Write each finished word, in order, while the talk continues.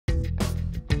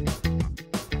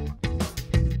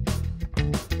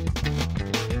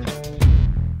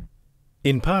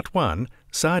In Part 1,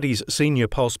 SARDI's senior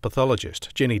pulse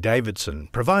pathologist, Jenny Davidson,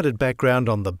 provided background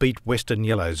on the Beet Western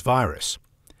Yellows Virus.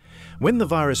 When the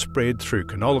virus spread through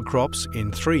canola crops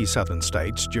in 3 southern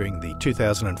states during the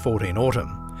 2014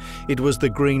 autumn, it was the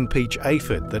Green Peach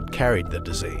Aphid that carried the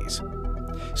disease.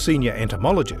 Senior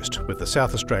entomologist with the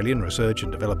South Australian Research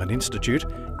and Development Institute,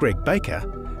 Greg Baker,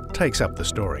 takes up the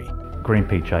story. Green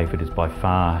Peach Aphid is by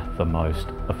far the most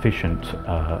efficient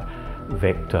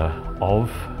vector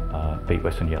of Beet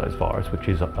Western Yellows Virus, which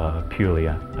is purely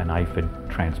an aphid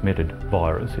transmitted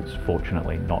virus. It's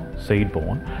fortunately not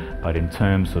seed-borne, but in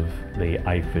terms of the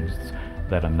aphids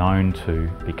that are known to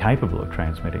be capable of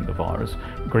transmitting the virus,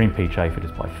 Green Peach Aphid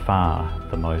is by far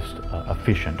the most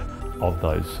efficient of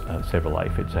those several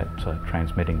aphids at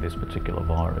transmitting this particular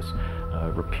virus,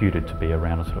 reputed to be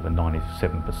around a sort of a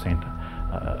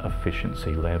 97%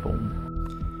 efficiency level.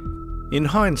 In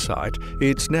hindsight,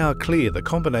 it's now clear the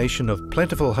combination of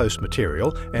plentiful host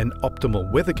material and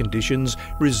optimal weather conditions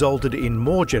resulted in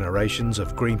more generations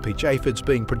of green peach aphids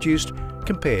being produced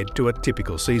compared to a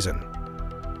typical season.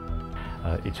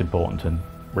 It's important to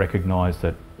recognise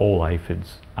that all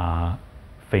aphids are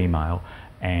female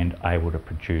and able to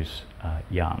produce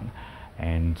young,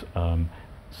 and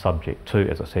subject to,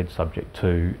 as I said, subject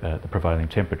to the prevailing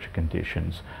temperature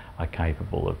conditions, are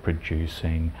capable of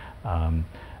producing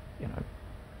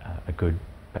a good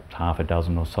perhaps half a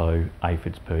dozen or so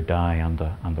aphids per day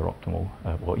under optimal,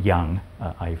 or young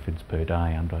aphids per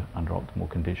day under optimal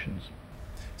conditions.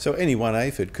 So any one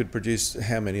aphid could produce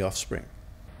how many offspring?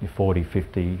 40,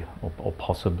 50 or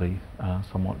possibly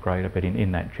somewhat greater, but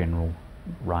in that general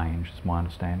range is my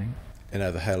understanding. And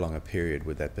over how long a period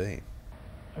would that be?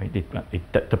 I mean,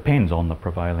 it depends on the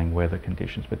prevailing weather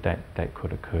conditions, but that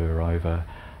could occur over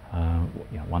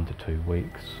 1 to 2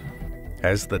 weeks.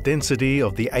 As the density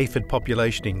of the aphid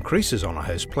population increases on a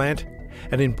host plant,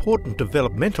 an important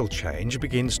developmental change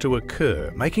begins to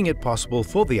occur, making it possible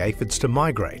for the aphids to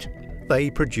migrate. They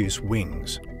produce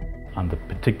wings. Under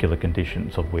particular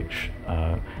conditions, of which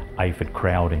aphid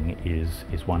crowding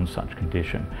is one such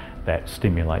condition, that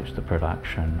stimulates the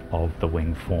production of the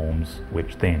wing forms,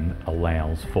 which then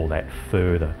allows for that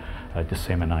further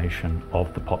dissemination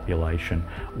of the population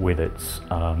with its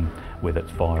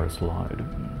virus load.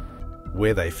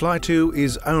 Where they fly to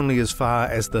is only as far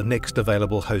as the next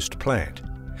available host plant.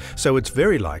 So it's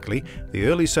very likely the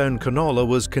early sown canola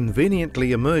was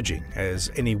conveniently emerging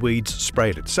as any weeds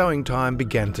sprayed at sowing time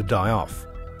began to die off.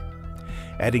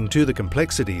 Adding to the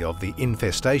complexity of the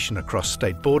infestation across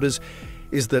state borders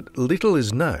is that little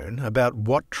is known about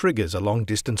what triggers a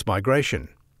long-distance migration,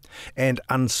 and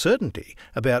uncertainty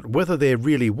about whether there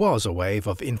really was a wave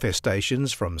of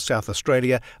infestations from South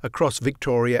Australia across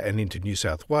Victoria and into New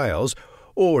South Wales,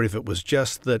 or if it was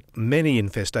just that many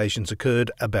infestations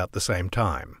occurred about the same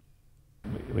time.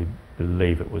 We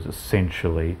believe it was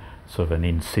essentially sort of an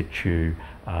in situ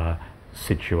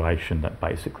situation that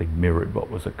basically mirrored what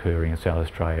was occurring in South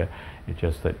Australia. It's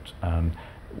just that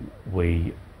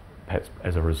we, perhaps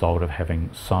as a result of having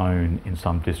sown in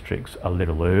some districts a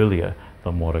little earlier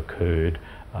than what occurred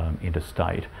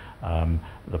interstate,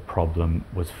 the problem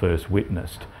was first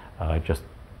witnessed just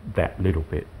that little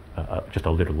bit, just a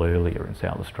little earlier in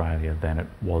South Australia than it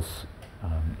was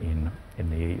in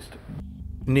the east.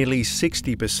 Nearly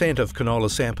 60% of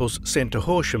canola samples sent to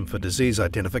Horsham for disease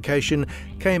identification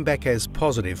came back as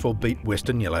positive for Beet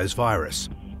Western Yellows Virus.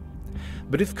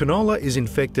 But if canola is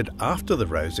infected after the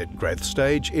rosette growth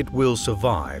stage, it will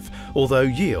survive, although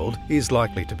yield is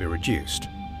likely to be reduced.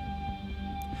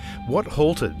 What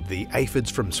halted the aphids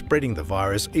from spreading the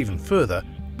virus even further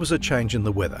was a change in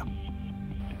the weather.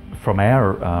 From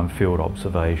our field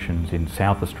observations in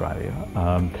South Australia,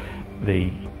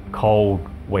 the cold,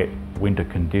 wet winter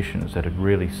conditions that had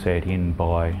really set in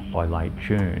by late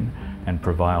June and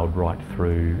prevailed right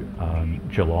through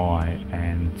July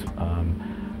and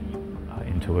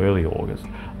into early August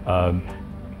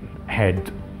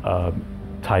had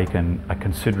taken a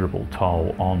considerable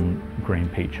toll on green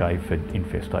peach aphid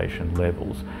infestation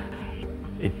levels.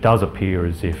 It does appear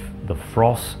as if the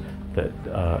frost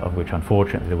of which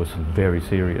unfortunately there was some very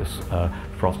serious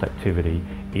frost activity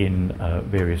in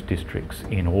various districts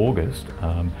in August,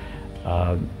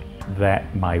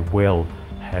 that may well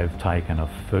have taken a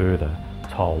further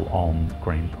toll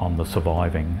on the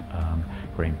surviving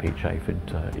green peach aphid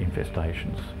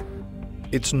infestations.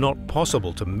 It's not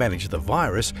possible to manage the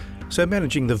virus, so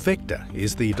managing the vector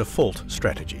is the default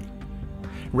strategy.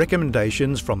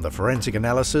 Recommendations from the forensic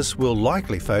analysis will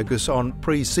likely focus on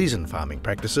pre-season farming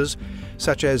practices,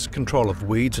 such as control of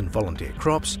weeds and volunteer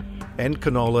crops, and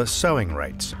canola sowing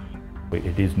rates.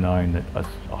 It is known that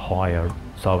a higher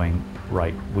sowing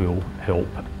rate will help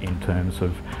in terms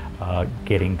of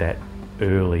getting that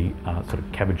early sort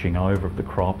of cabbaging over of the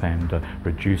crop and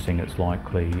reducing its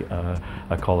likely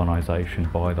colonisation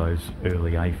by those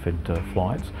early aphid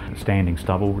flights. Standing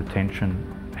stubble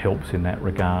retention helps in that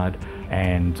regard,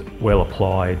 and well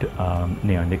applied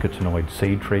neonicotinoid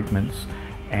seed treatments.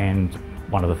 And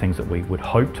one of the things that we would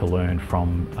hope to learn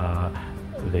from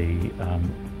the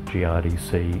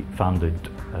GRDC funded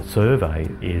survey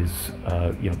is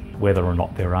whether or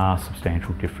not there are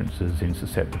substantial differences in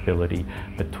susceptibility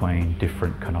between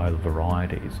different canola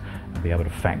varieties, and be able to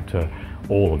factor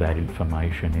all of that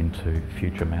information into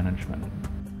future management.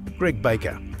 Greg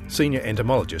Baker, Senior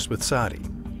Entomologist with SARDI.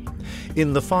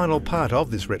 In the final part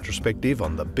of this retrospective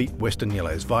on the Beet Western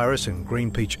Yellows Virus and Green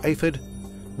Peach Aphid,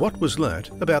 what was learnt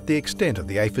about the extent of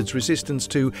the aphid's resistance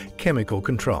to chemical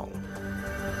control?